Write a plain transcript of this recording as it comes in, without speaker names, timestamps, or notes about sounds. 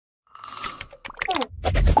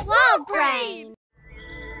WildBrain!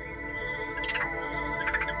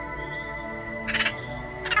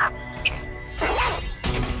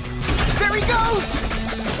 There he goes!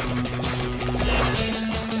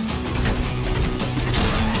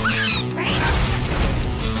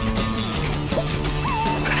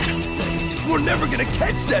 We're never gonna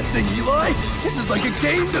catch that thing, Eli! This is like a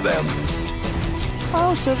game to them!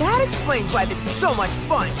 Oh, so that explains why this is so much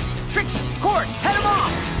fun! Trixie, Cord, head him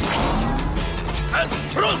off! And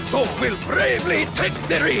Pronto will bravely take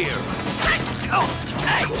the rear!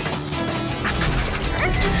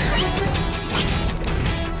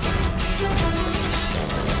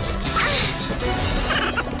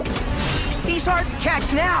 He's hard to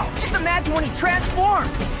catch now! Just imagine when he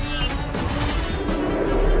transforms!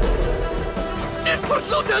 This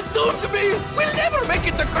pursuit has doomed me! We'll never make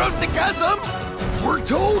it across the chasm! We're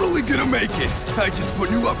totally gonna make it! I just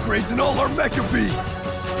put new upgrades in all our mecha beasts!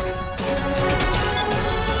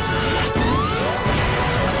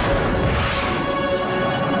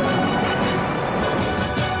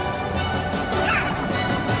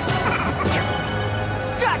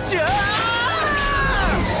 Gotcha!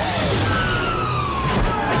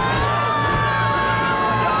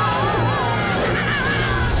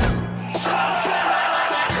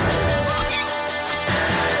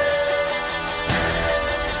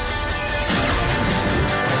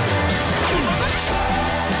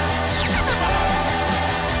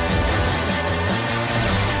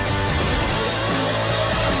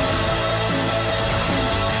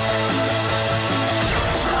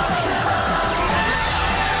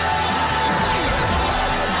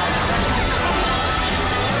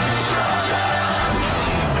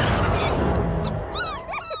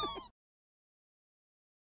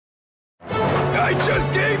 I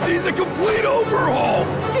just gave these a complete overhaul!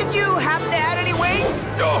 Did you happen to add any wings?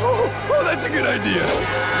 Oh, that's a good idea!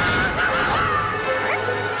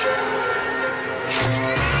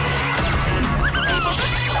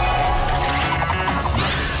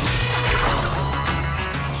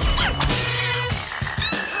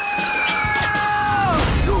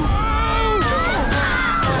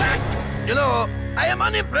 You know, I am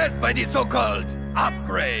unimpressed by these so-called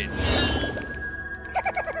upgrades.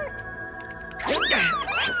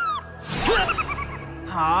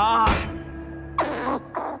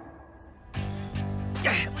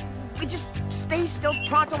 We just stay still,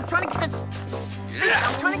 Pronto. I'm trying to get this.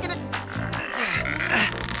 I'm trying to get it.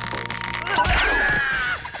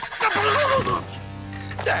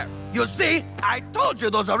 There, you see? I told you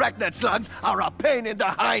those arachnid slugs are a pain in the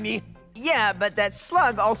hiney. Yeah, but that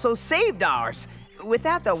slug also saved ours.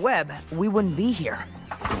 Without the web, we wouldn't be here.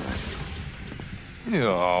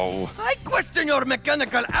 No. I question your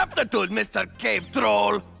mechanical aptitude, Mr. Cave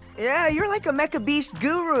Troll. Yeah, you're like a Mecha Beast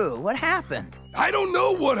guru. What happened? I don't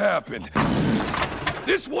know what happened.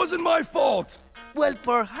 This wasn't my fault. Well,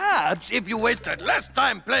 perhaps if you wasted less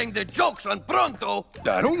time playing the jokes on Pronto.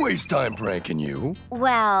 I don't waste time pranking you.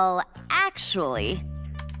 Well, actually...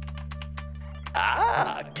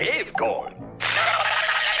 Ah, cave corn.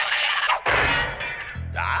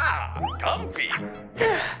 Ah, comfy.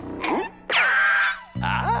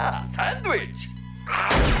 Ah, sandwich.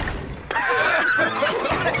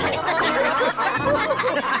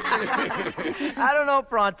 I don't know,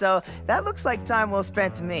 Pronto. That looks like time well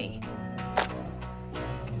spent to me.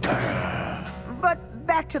 But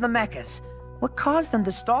back to the mechas. What caused them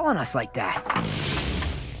to stall on us like that?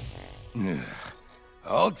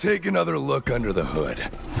 I'll take another look under the hood.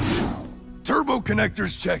 Turbo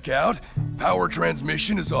connectors check out. Power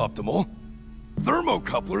transmission is optimal.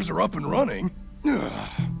 Thermocouplers are up and running.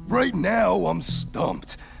 Right now, I'm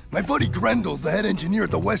stumped. My buddy Grendel's the head engineer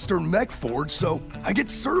at the Western Mecha Forge, so I get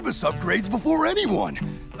service upgrades before anyone.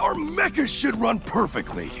 Our mechas should run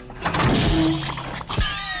perfectly.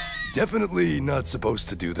 Definitely not supposed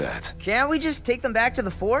to do that. Can't we just take them back to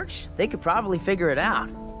the forge? They could probably figure it out.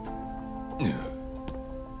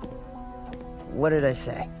 What did I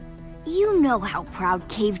say? You know how proud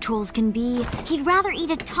cave trolls can be. He'd rather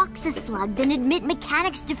eat a toxic slug than admit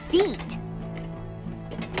mechanics' defeat.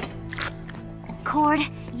 Cord,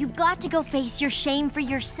 you've got to go face your shame for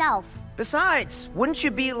yourself. Besides, wouldn't you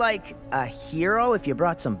be like a hero if you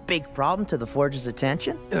brought some big problem to the Forge's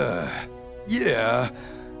attention? Yeah,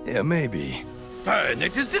 maybe. Then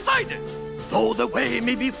it is decided. Though the way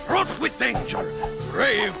may be fraught with danger,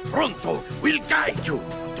 brave Pronto will guide you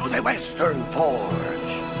to the Western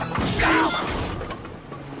Forge.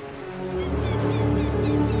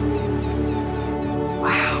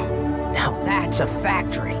 Wow, now that's a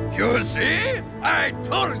factory. You see? I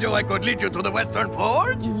told you I could lead you to the Western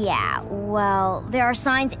Forge. Yeah, well, there are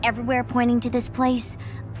signs everywhere pointing to this place.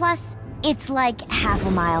 Plus, It's like half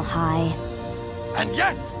a mile high. And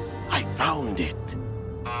yet, I found it.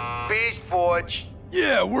 Beast Forge.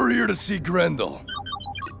 Yeah, we're here to see Grendel.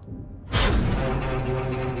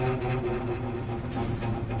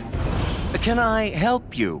 Can I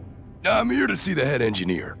help you? I'm here to see the head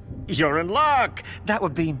engineer. You're in luck! That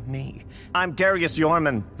would be me. I'm Darius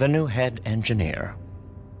Yorman, the new head engineer.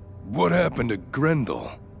 What happened to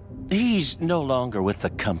Grendel? He's no longer with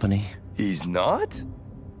the company. He's not?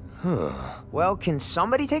 Huh. Well, can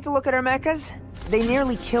somebody take a look at our mechas? They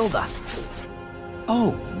nearly killed us.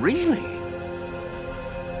 Oh, really?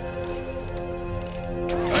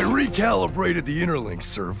 I recalibrated the interlink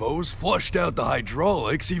servos, flushed out the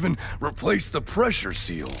hydraulics, even replaced the pressure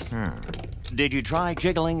seals. Did you try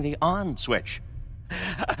jiggling the on switch?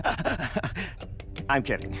 I'm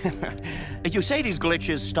kidding. You say these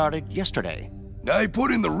glitches started yesterday. I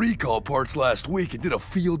put in the recall parts last week and did a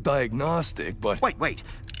field diagnostic, but... Wait.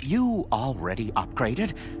 You already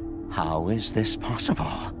upgraded? How is this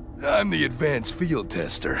possible? I'm the advanced field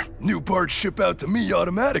tester. New parts ship out to me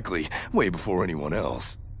automatically, way before anyone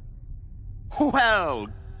else. Well,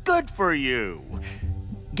 good for you.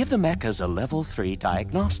 Give the mechas a level 3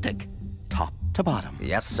 diagnostic, top to bottom.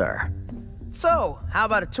 Yes, sir. So, how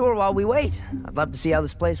about a tour while we wait? I'd love to see how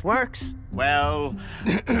this place works. Well...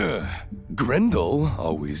 Grendel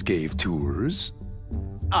always gave tours.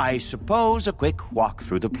 I suppose a quick walk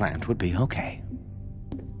through the plant would be okay.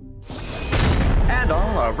 And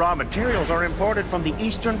all our raw materials are imported from the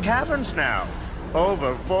eastern caverns now.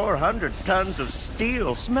 Over 400 tons of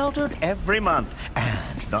steel smelted every month,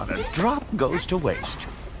 and not a drop goes to waste.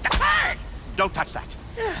 Don't touch that.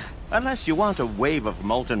 Unless you want a wave of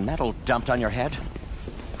molten metal dumped on your head.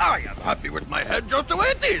 I am happy with my head just the way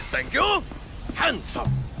it is, thank you. Handsome.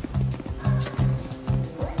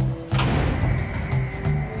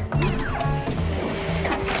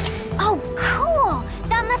 Oh, cool!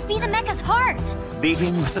 That must be the mecha's heart.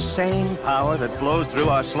 Beating with the same power that flows through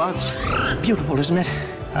our slugs. Beautiful, isn't it?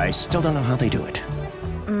 I still don't know how they do it.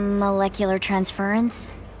 Molecular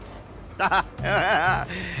transference?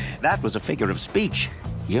 That was a figure of speech.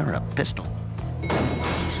 You're a pistol.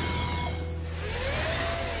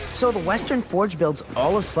 So the Western Forge builds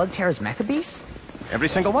all of Slugterra's mecha beasts? Every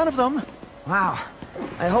single one of them. Wow.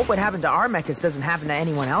 I hope what happened to our mechas doesn't happen to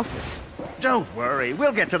anyone else's. Don't worry,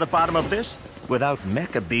 we'll get to the bottom of this. Without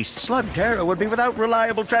mecha beasts, Slugterra would be without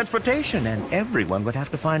reliable transportation, and everyone would have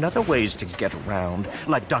to find other ways to get around,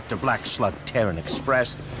 like Dr. Black's Slugterran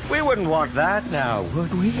Express. We wouldn't want that now,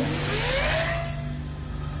 would we?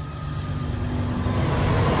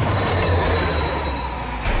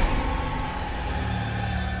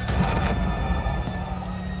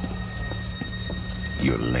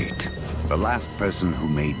 You're late. The last person who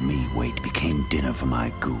made me wait became dinner for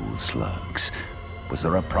my ghoul slugs. Was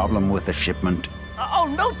there a problem with the shipment? Oh,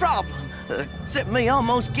 no problem. Except me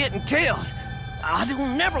almost getting killed. I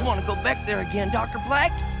don't never want to go back there again, Dr.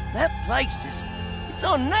 Blakk. That place it's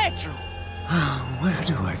unnatural. Where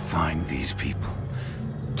do I find these people?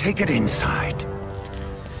 Take it inside.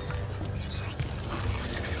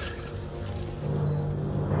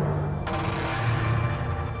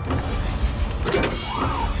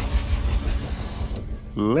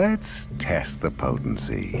 Let's test the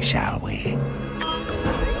potency, shall we?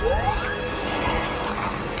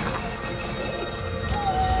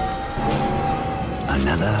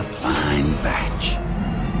 Another fine batch.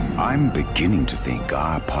 I'm beginning to think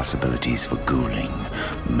our possibilities for ghouling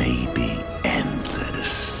may be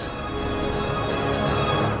endless.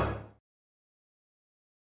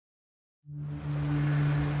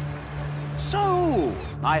 So,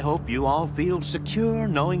 I hope you all feel secure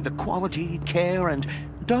knowing the quality, care, and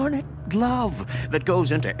darn it, love that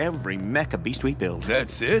goes into every mecha beast we build.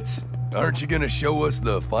 That's it? Aren't you gonna show us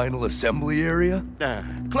the final assembly area?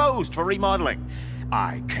 Closed for remodeling.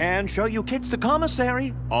 I can show you kids the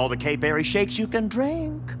commissary, all the Cape Airy shakes you can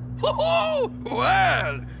drink. Well,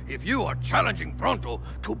 if you are challenging Pronto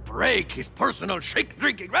to break his personal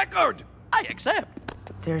shake-drinking record, I accept.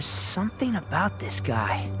 There's something about this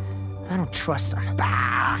guy. I don't trust him.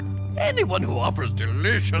 Bah! Anyone who offers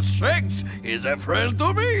delicious shakes is a friend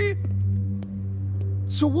to me.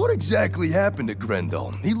 So what exactly happened to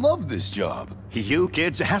Grendel? He loved this job. You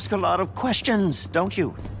kids ask a lot of questions, don't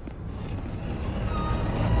you?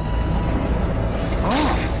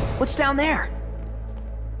 Oh, what's down there?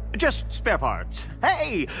 Just spare parts.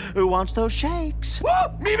 Hey, who wants those shakes?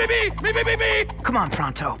 Whoa! Me! Come on,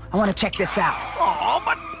 Pronto. I want to check this out. Oh,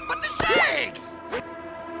 but the shakes!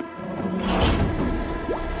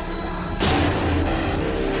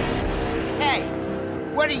 Hey,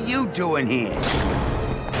 what are you doing here?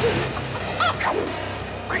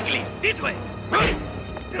 Quickly, this way!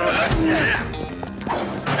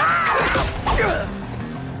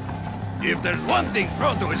 If there's one thing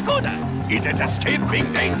Proto is good at, it is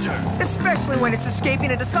escaping danger. Especially when it's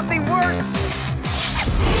escaping into something worse.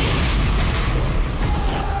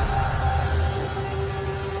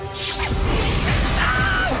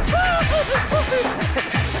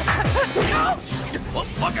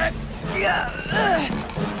 Okay.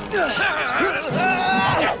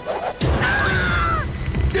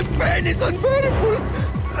 The pain is unbearable.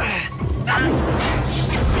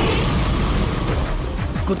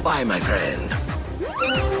 Goodbye, my friend.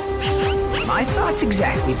 My thoughts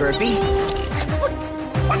exactly, Burpee.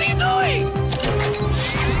 What are you doing?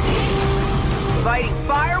 Fighting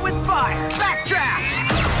fire with fire. Backdraft!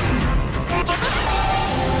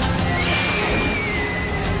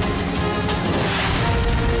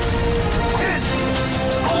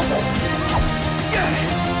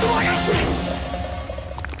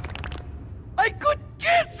 I could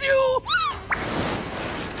kiss you!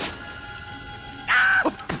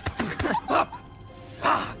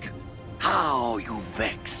 Slug, how you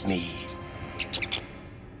vex me.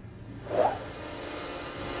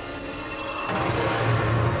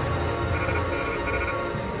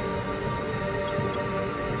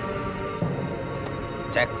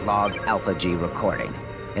 Tech log Alpha G recording.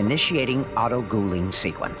 Initiating auto-ghouling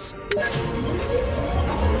sequence.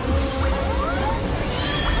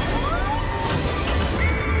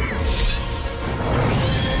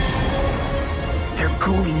 They're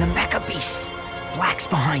ghouling the mecha beasts. Black's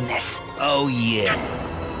behind this. Oh, yeah.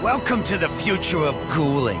 Welcome to the future of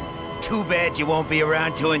ghouling. Too bad you won't be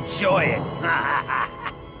around to enjoy it.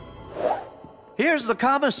 Here's the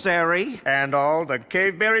commissary and all the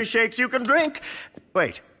caveberry shakes you can drink.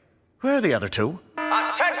 Wait, where are the other two?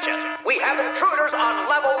 Attention! We have intruders on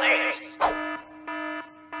level 8!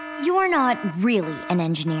 You're not really an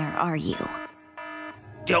engineer, are you?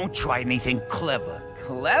 Don't try anything clever.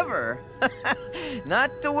 Clever?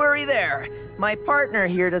 Not to worry there. My partner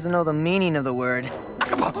here doesn't know the meaning of the word.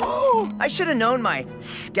 I should have known my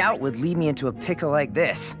scout would lead me into a pickle like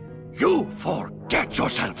this. You forget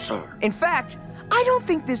yourself, sir. In fact, I don't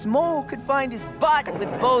think this mole could find his butt with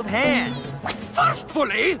both hands.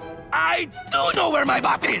 Firstly, I do know where my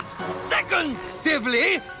butt is.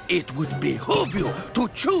 Secondly, it would behoove you to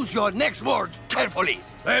choose your next words carefully.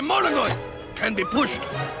 A mononoid can be pushed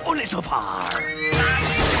only so far.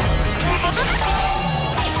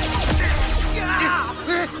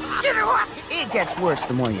 It gets worse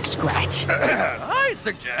the more you scratch. I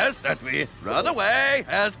suggest that we run away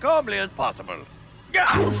as calmly as possible.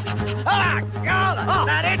 That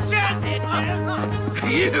itches!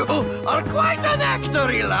 You are quite an actor,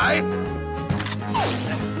 Eli.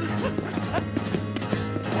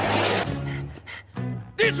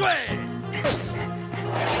 This way!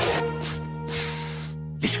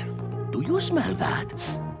 Listen, do you smell that?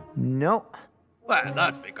 No. Well,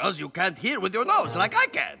 that's because you can't hear with your nose like I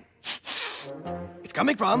can. It's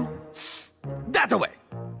coming from that way.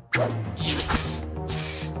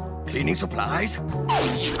 Cleaning supplies.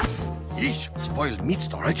 Yeesh, spoiled meat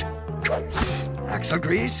storage. Axle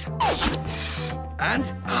grease. And,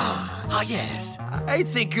 yes. I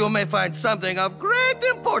think you may find something of great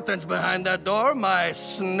importance behind that door, my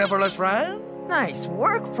snifferless friend. Nice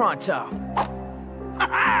work, Pronto.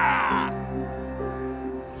 Ha-ha!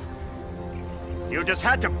 You just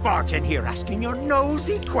had to barge in here asking your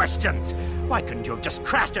nosy questions. Why couldn't you have just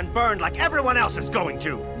crashed and burned like everyone else is going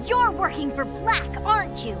to? You're working for Blakk,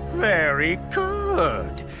 aren't you? Very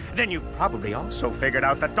good. Then you've probably also figured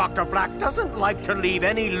out that Dr. Blakk doesn't like to leave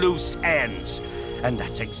any loose ends. And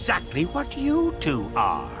that's exactly what you two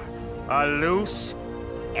are. A loose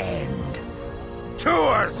end.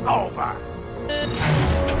 Tour's over.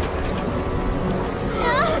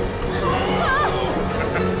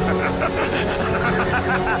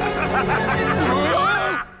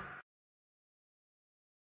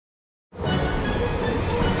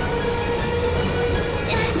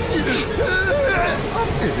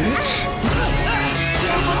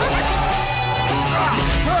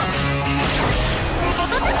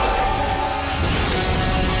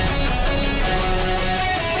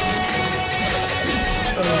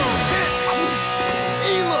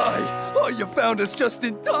 You found us just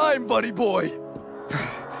in time, buddy boy.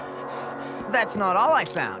 That's not all I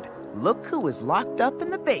found. Look who was locked up in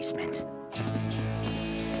the basement.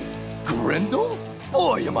 Grendel?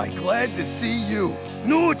 Boy, am I glad to see you.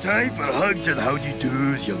 No time for hugs and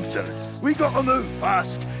howdy-doos, youngster. We gotta move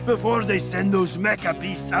fast before they send those mecha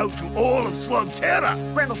beasts out to all of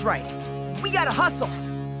Slugterra. Grendel's right. We gotta hustle.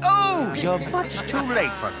 Oh, you're much too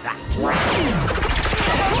late for that.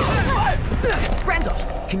 Randall,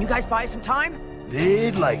 can you guys buy some time?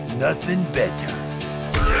 They'd like nothing better.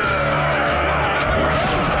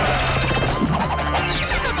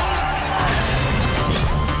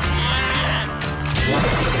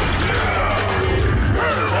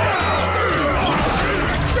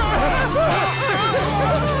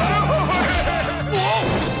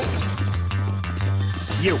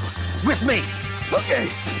 You, with me!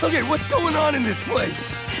 Okay, what's going on in this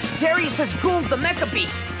place? Darius has ghouled the mecha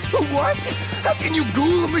beasts. What? How can you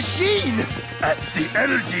ghoul a machine? It's the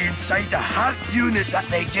energy inside the heart unit that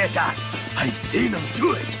they get at. I've seen them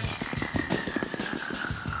do it.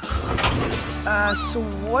 So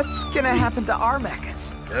what's gonna happen to our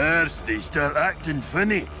mechas? First, they start acting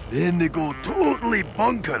funny. Then they go totally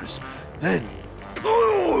bonkers. Then,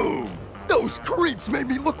 boom! Those creeps made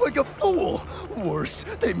me look like a fool. Worse,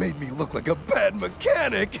 they made me look like a bad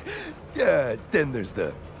mechanic. Then there's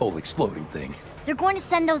the whole exploding thing. They're going to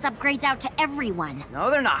send those upgrades out to everyone. No,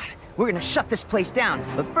 they're not. We're gonna shut this place down.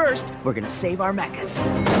 But first, we're gonna save our mechas.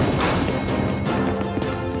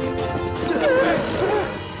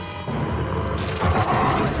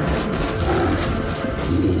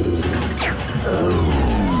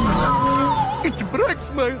 It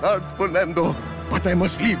breaks my heart, Fernando, but I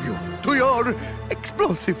must leave you to your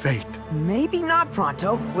explosive fate. Maybe not,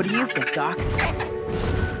 Pronto. What do you think, Doc?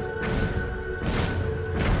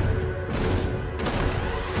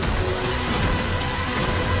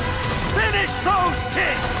 finish those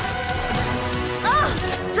kids!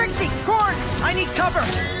 Trixie! Corn! I need cover!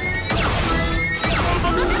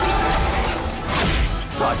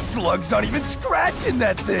 The slugs aren't even scratching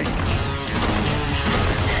that thing.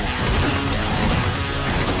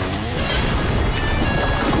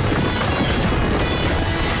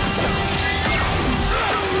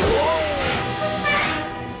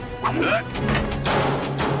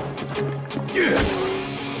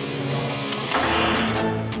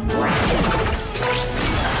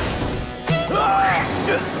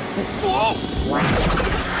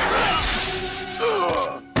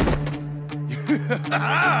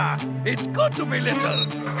 It's good to be little.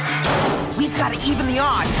 We've got to even the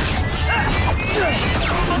odds.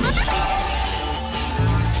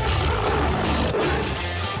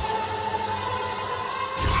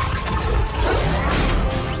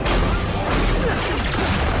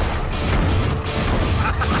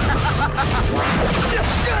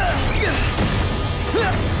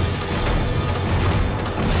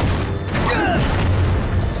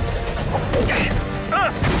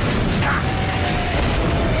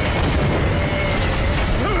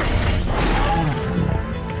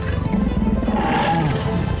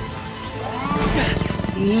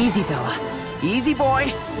 Easy, fella. Easy,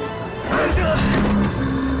 boy.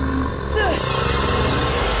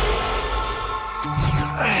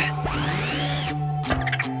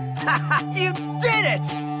 You did it!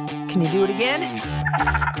 Can you do it again?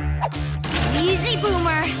 Easy,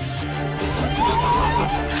 Boomer.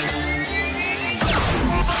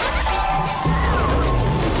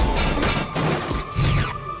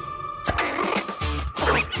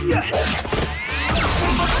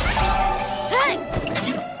 Hey!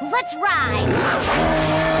 Let's ride!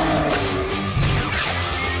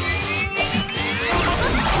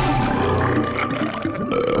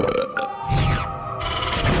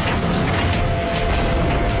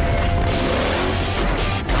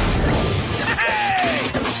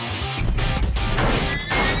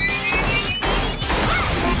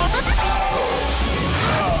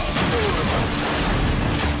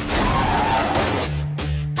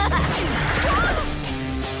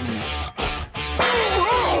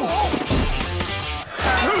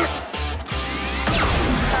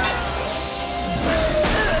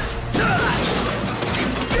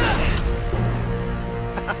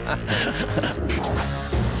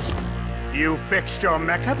 You fixed your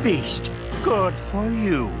mecha beast. Good for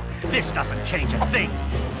you. This doesn't change a thing.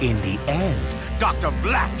 In the end, Dr.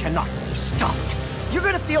 Blakk cannot be stopped. You're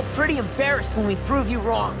gonna feel pretty embarrassed when we prove you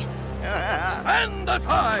wrong. Spend the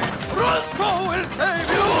time. Roscoe will save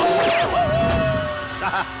you.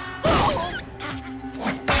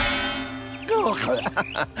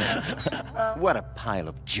 What a pile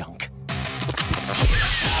of junk.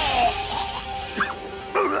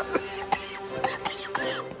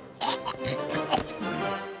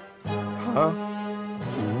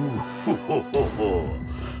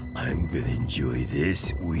 I'm gonna enjoy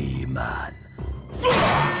this, wee man.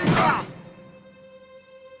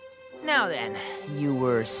 Now then, you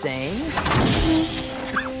were saying?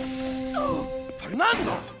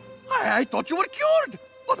 Fernando, I thought you were cured.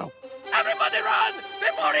 Oh no, everybody run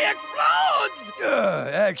before he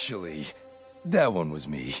explodes! Actually, that one was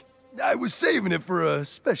me. I was saving it for a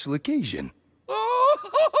special occasion. Oh,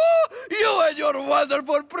 you and your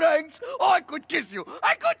wonderful pranks! Oh, I could kiss you!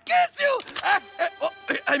 I could kiss you!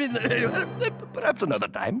 I mean, perhaps another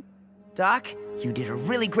time. Doc, you did a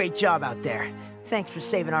really great job out there. Thanks for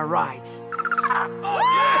saving our rides. Oh,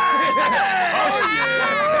 yeah!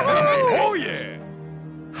 Oh, yeah!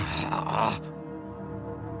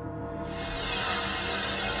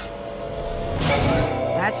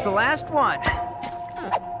 That's the last one.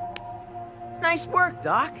 Nice work,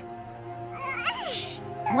 Doc.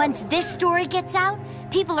 Once this story gets out,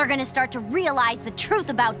 people are gonna start to realize the truth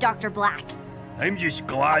about Dr. Blakk. I'm just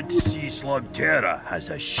glad to see Slugterra has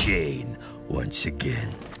a Shane once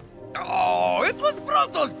again. Oh, it was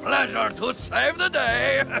Bronto's pleasure to save the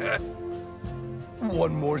day.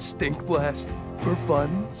 One more stink blast for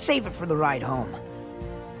fun. Save it for the ride home.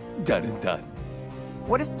 Done and done.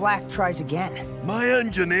 What if Blakk tries again? My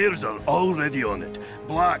engineers are already on it.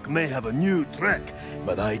 Blakk may have a new trick,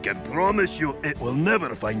 but I can promise you it will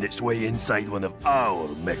never find its way inside one of our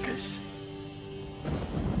mechas.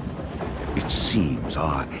 It seems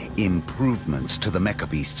our improvements to the mecha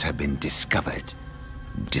beasts have been discovered.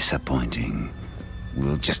 Disappointing.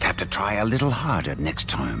 We'll just have to try a little harder next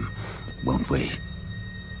time, won't we?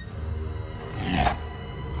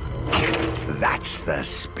 That's the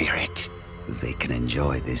spirit. They can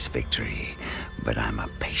enjoy this victory, but I'm a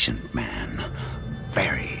patient man.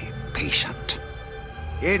 Very patient.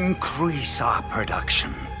 Increase our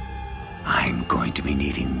production. I'm going to be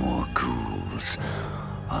needing more ghouls.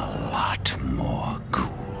 A lot more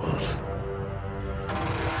ghouls.